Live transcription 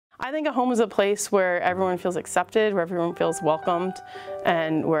I think a home is a place where everyone feels accepted, where everyone feels welcomed,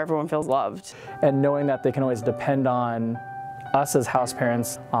 and where everyone feels loved. And knowing that they can always depend on us as house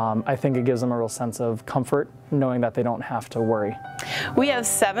parents, I think it gives them a real sense of comfort, knowing that they don't have to worry. We have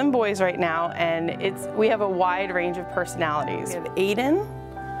 7 boys right now, and we have a wide range of personalities. We have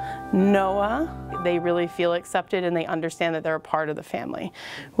Aiden, Noah. They really feel accepted and they understand that they're a part of the family,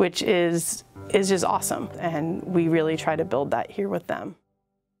 which is just awesome. And we really try to build that here with them.